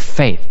work with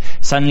faith.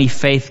 Suddenly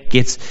faith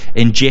gets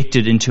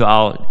injected into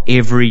our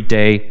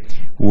everyday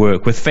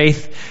work. With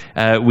faith,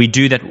 we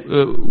do that.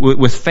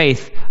 With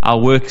faith, our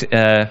work.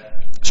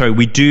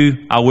 We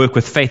do our work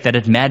with faith that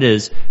it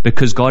matters,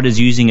 because God is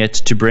using it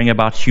to bring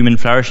about human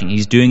flourishing.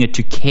 He's doing it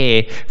to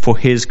care for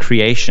his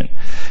creation.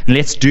 And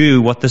let's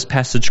do what this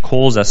passage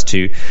calls us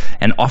to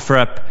and offer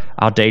up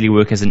our daily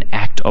work as an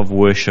act of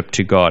worship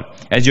to God.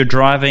 As you're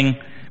driving,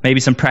 maybe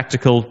some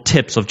practical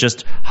tips of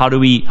just how do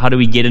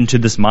we get into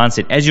this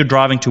mindset. As you're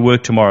driving to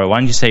work tomorrow, why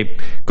don't you say,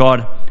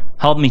 God,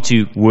 help me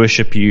to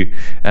worship you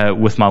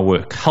with my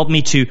work. Help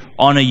me to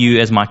honor you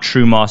as my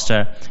true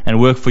master and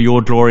work for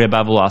your glory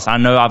above all else. I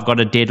know I've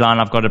got a deadline,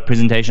 I've got a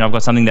presentation, I've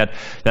got something that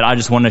I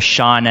just want to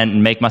shine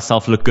and make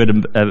myself look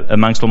good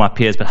amongst all my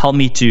peers, but help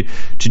me to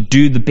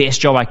do the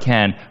best job I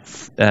can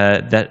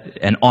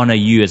and honor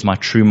you as my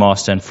true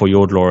master and for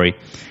your glory.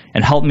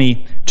 And help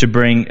me to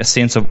bring a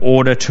sense of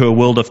order to a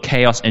world of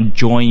chaos and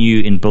join you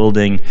in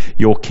building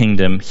your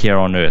kingdom here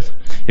on earth.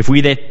 If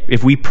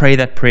we pray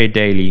that prayer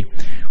daily,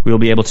 we'll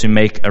be able to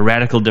make a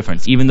radical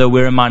difference. Even though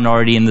we're a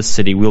minority in the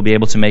city, we'll be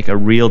able to make a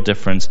real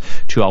difference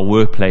to our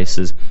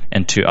workplaces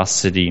and to our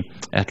city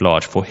at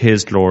large for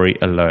his glory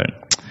alone.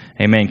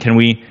 Amen. Can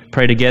we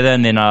pray together?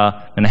 And then I'm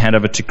going to hand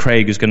over to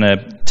Craig, who's going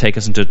to take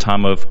us into a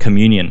time of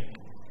communion.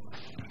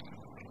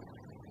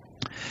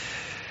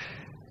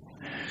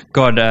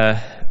 God,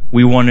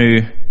 we want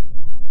to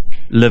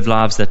live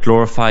lives that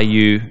glorify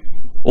you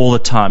all the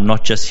time,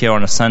 not just here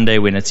on a Sunday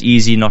when it's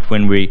easy, not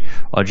when we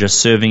are just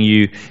serving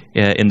you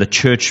in the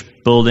church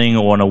building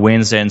or on a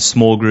Wednesday in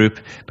small group.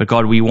 But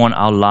God, we want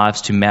our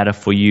lives to matter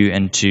for you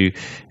and to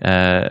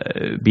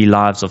be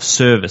lives of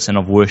service and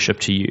of worship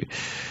to you.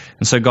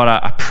 And so, God,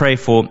 I pray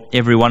for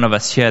every one of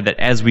us here that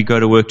as we go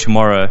to work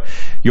tomorrow,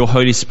 your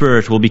Holy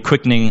Spirit will be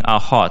quickening our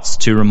hearts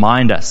to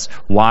remind us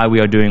why we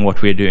are doing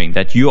what we are doing,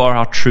 that you are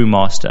our true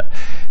master,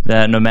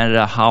 that no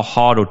matter how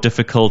hard or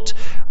difficult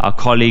our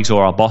colleagues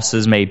or our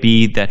bosses may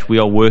be, that we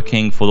are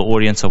working for the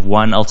audience of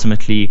one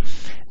ultimately,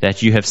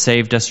 that you have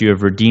saved us, you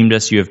have redeemed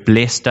us, you have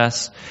blessed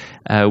us.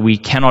 We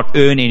cannot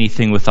earn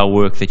anything with our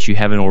work that you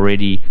haven't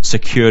already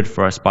secured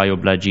for us by your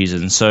blood, Jesus.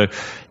 And so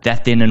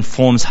that then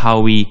informs how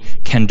we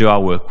can do our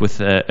work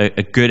with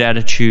a good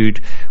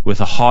attitude,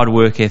 with a hard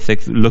work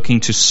ethic,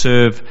 looking to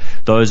serve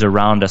those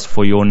around us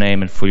for your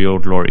name and for your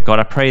glory. God,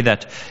 I pray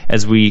that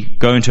as we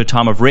go into a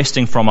time of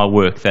resting from our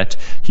work, that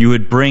you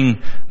would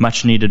bring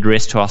much needed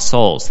rest to our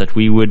souls, that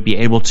we would be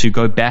able to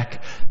go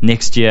back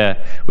next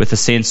year with a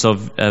sense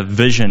of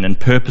vision and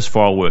purpose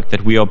for our work,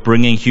 that we are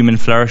bringing human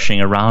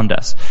flourishing around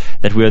us,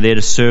 that we are there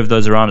to serve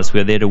those around us, we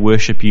are there to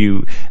worship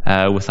you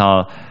with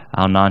our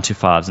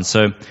 9-to-5s. And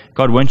so,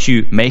 God, won't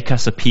you make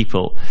us a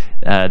people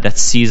that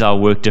sees our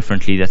work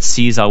differently, that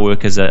sees our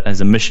work as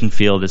a mission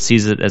field, that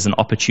sees it as an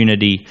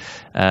opportunity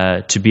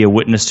to be a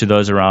witness to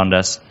those around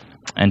us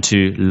and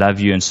to love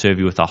you and serve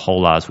you with our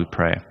whole lives, we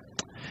pray.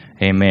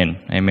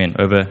 Amen. Amen.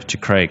 Over to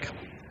Craig.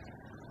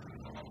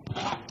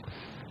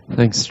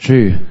 Thanks,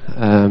 Drew.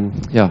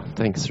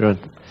 Thanks, Ron.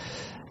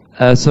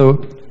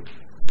 So,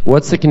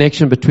 what's the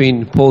connection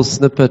between Paul's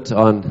snippet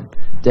on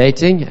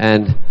dating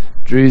and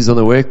Drew's on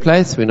the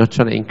workplace? We're not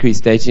trying to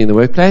increase dating in the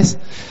workplace,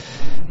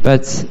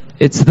 but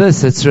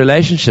it's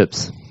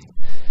relationships.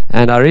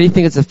 And I really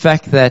think it's a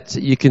fact that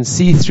you can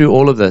see through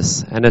all of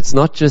this, and it's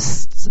not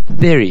just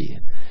theory,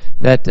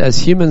 that as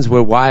humans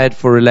we're wired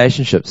for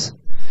relationships.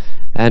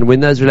 And when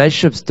those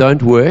relationships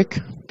don't work,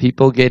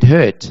 people get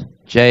hurt,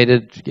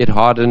 jaded, get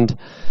hardened.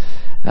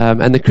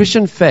 And the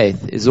Christian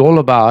faith is all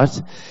about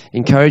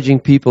encouraging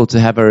people to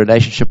have a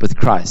relationship with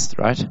Christ,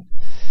 right?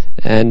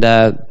 And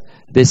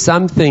there's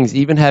some things,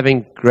 even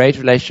having great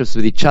relationships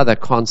with each other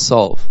can't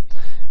solve.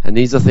 And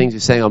these are things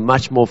we're saying are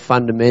much more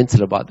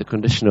fundamental about the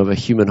condition of a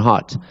human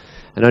heart.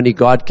 And only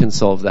God can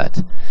solve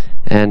that.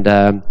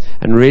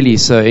 And really,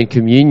 so in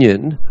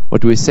communion,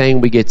 what we're saying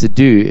we get to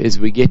do is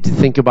we get to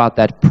think about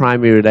that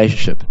primary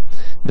relationship,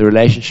 the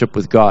relationship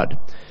with God.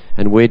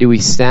 And where do we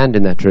stand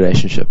in that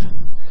relationship?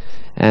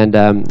 And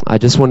I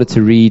just wanted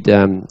to read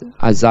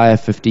Isaiah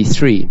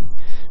 53,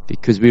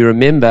 because we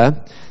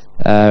remember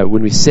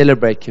when we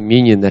celebrate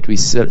communion that we're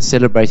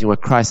celebrating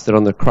what Christ did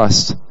on the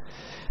cross,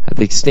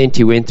 the extent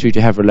he went through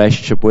to have a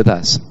relationship with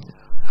us.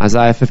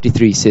 Isaiah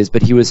 53 says,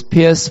 "But he was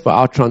pierced for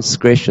our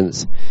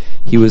transgressions,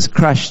 he was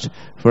crushed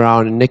for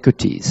our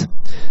iniquities.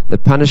 The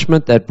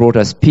punishment that brought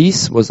us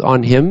peace was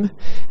on him,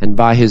 and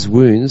by his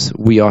wounds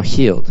we are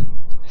healed."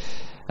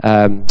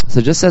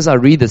 So just as I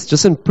read this,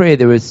 just in prayer,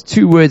 there was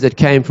two words that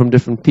came from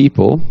different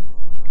people.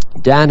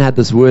 Dan had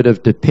this word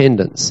of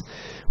dependence,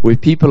 where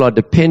people are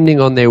depending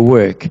on their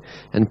work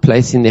and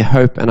placing their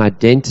hope and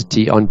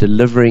identity on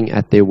delivering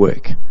at their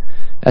work.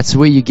 That's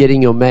where you're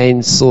getting your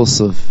main source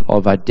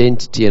of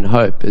identity and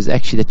hope, is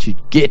actually that you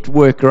get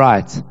work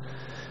right,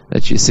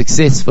 that you're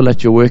successful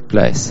at your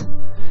workplace.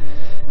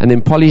 And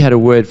then Polly had a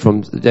word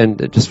from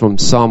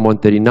Psalm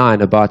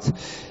 139 about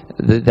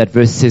that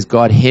verse says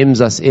God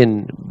hems us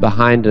in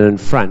behind and in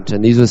front.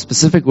 And these were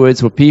specific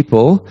words for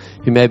people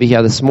who may be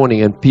here this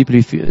morning, and people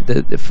who feel,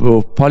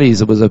 for Polly,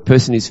 it was a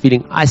person who's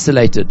feeling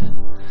isolated,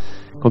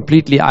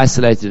 completely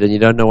isolated, and you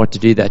don't know what to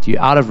do that.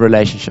 You're out of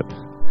relationship.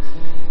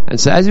 And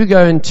so as we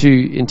go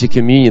into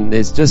communion,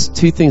 there's just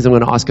two things I'm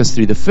going to ask us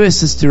through. The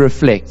first is to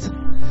reflect.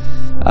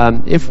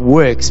 If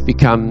works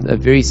become a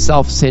very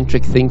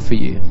self-centric thing for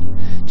you,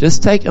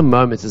 just take a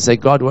moment to say,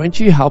 God, won't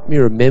you help me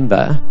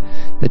remember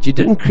that you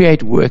didn't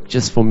create work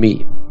just for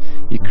me.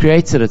 You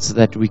created it so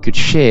that we could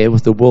share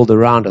with the world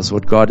around us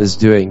what God is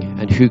doing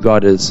and who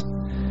God is.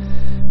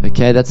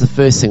 Okay, that's the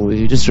first thing.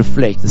 We just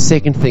reflect. The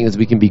second thing is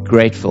we can be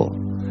grateful.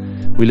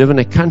 We live in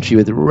a country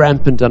with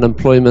rampant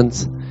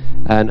unemployment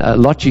and a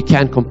lot you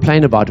can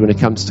complain about when it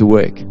comes to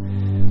work.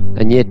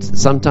 And yet,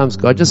 sometimes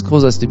God just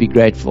calls us to be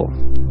grateful,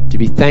 to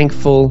be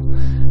thankful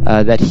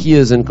that He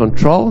is in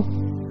control.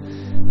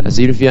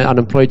 So even if you're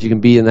unemployed, you can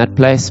be in that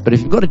place. But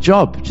if you've got a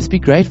job, just be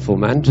grateful,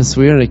 man.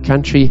 We're in a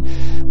country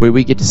where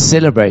we get to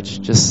celebrate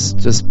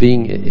just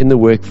being in the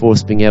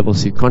workforce, being able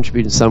to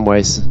contribute in some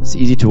ways. It's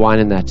easy to whine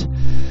in that.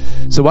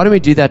 So why don't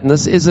we do that? And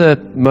this is a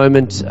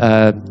moment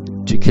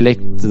to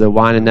collect the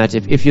wine in that.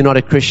 If you're not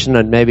a Christian,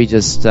 and maybe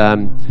just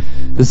don't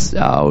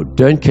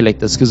collect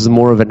this, because it's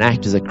more of an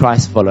act as a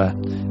Christ follower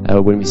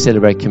when we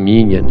celebrate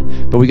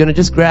communion. But we're going to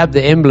just grab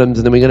the emblems,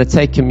 and then we're going to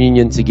take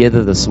communion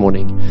together this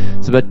morning.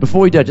 But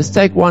before we do it, just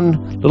take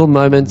one little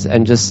moment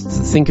and just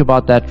think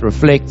about that,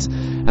 reflect,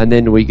 and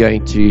then we're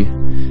going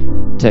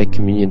to take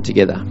communion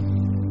together.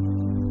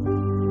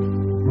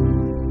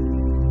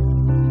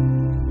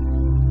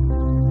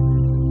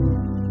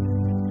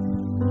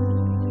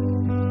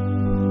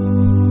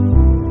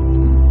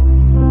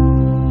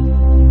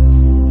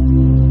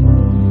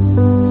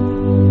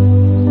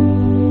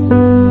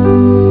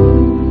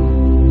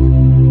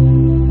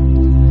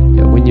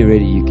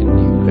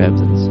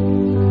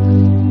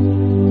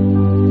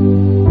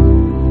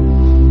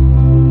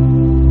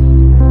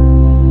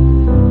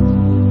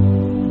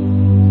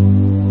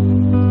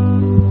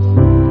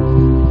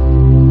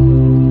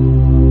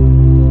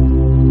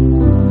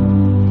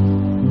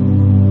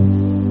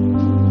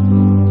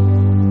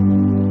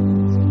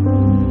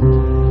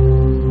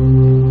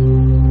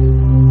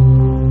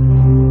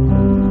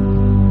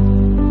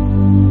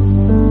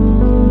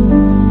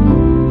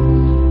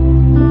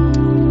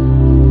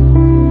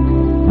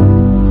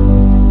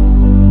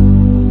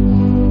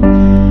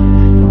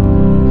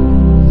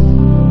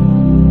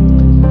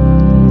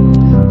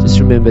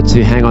 remember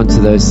to hang on to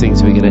those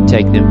things. We're going to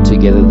take them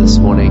together this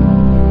morning.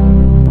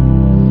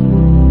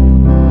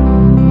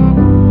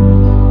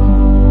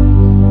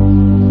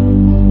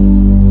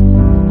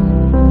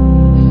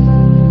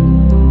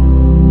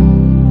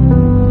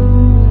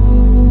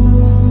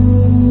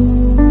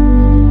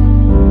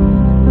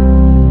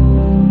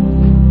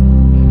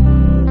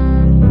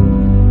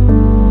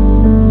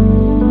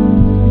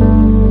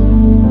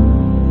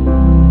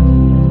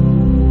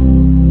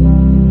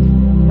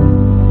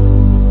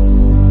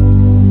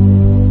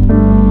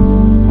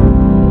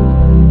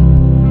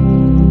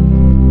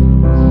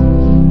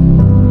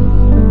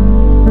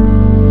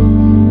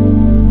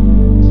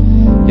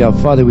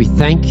 Father, we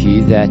thank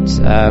you that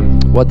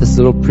what this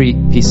little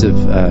piece of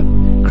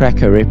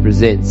cracker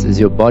represents is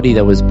your body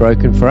that was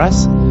broken for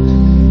us,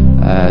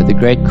 the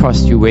great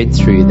cost you went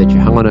through, that you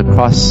hung on a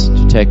cross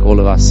to take all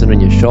of our sin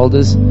on your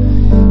shoulders,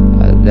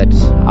 that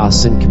our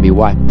sin can be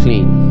wiped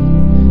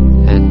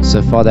clean. And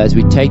so, Father, as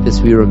we take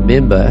this, we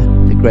remember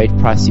the great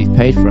price you've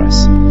paid for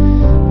us.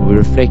 We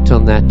reflect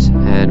on that,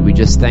 and we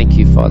just thank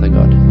you, Father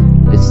God.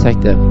 Let's take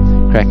the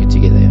cracker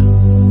together here.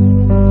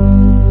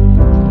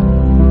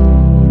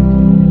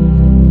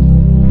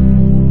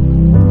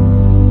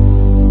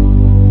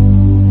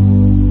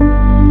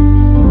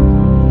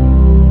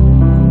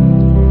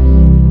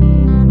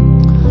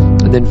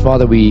 And then,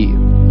 Father, we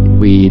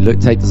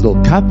take this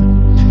little cup.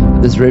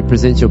 This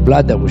represents your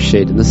blood that was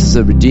shed, and this is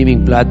a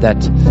redeeming blood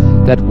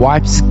that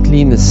wipes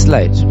clean the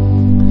slate.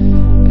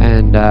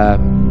 And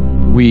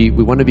we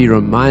want to be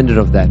reminded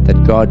of that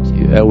God,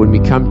 when we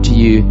come to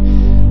you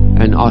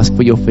and ask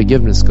for your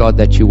forgiveness, God,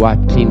 that you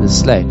wipe clean the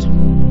slate.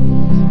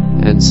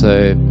 And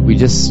so we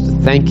just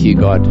thank you,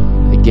 God.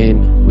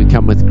 Again, we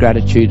come with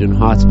gratitude in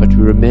hearts, but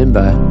we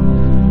remember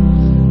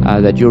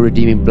that your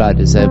redeeming blood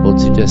is able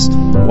to just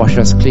wash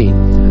us clean.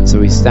 And so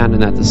we stand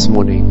in that this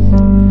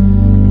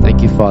morning.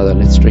 Thank you, Father.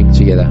 Let's drink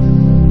together.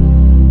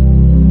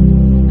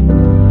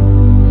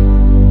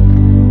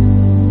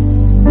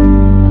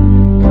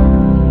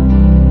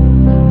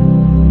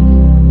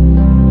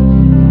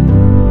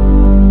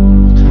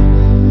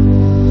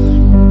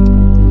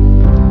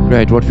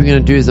 Great. What we're going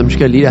to do is I'm just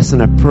going to lead us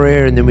in a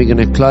prayer, and then we're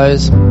going to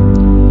close.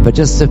 But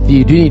just if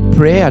you do need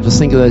prayer, I just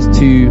think of those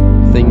two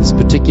things,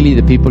 particularly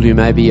the people who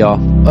maybe are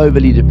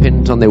overly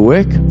dependent on their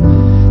work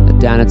that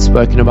Dan had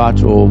spoken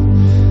about, or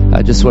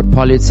just what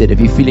Polly had said. If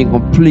you're feeling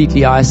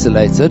completely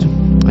isolated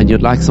and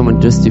you'd like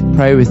someone just to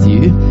pray with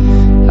you,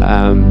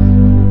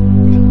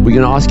 we're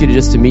going to ask you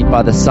to meet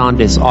by the sound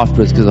desk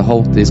afterwards, because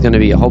there's going to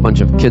be a whole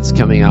bunch of kids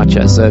coming out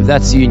here. So if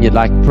that's you and you'd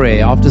like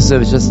prayer after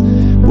service,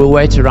 we'll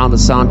wait around the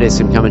sound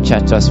desk and come and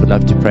chat to us. We'd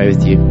love to pray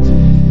with you.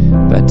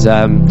 But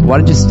why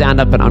don't you stand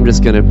up, and I'm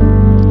just going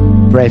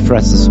to pray for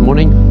us this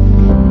morning.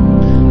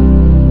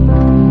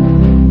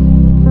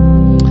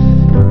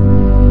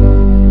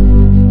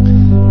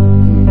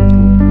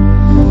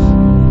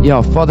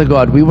 Yeah, Father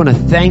God, we want to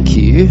thank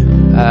you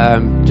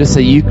just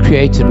that you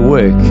created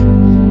work,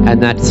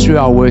 and that through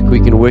our work we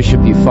can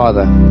worship you,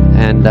 Father.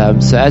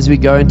 And so as we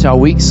go into our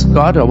weeks,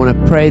 God, I want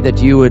to pray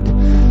that you would,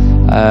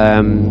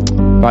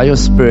 by your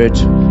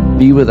Spirit,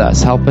 be with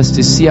us. Help us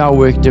to see our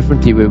work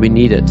differently where we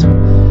need it.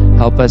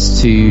 Help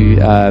us to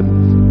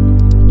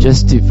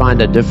just to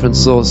find a different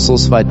source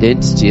of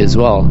identity as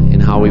well in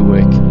how we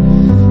work.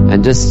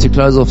 And just to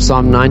close off,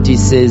 Psalm 90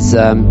 says,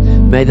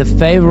 may the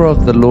favor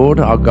of the Lord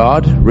our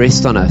God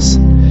rest on us.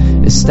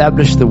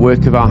 Establish the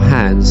work of our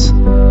hands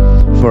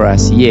for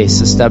us.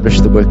 Yes, establish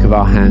the work of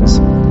our hands.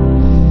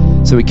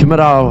 So we commit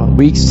our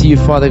weeks to you,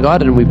 Father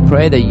God, and we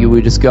pray that you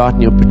would just go out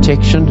in your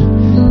protection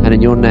and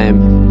in your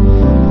name,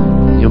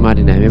 in your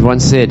mighty name. Everyone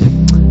said,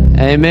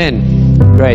 Amen. Great.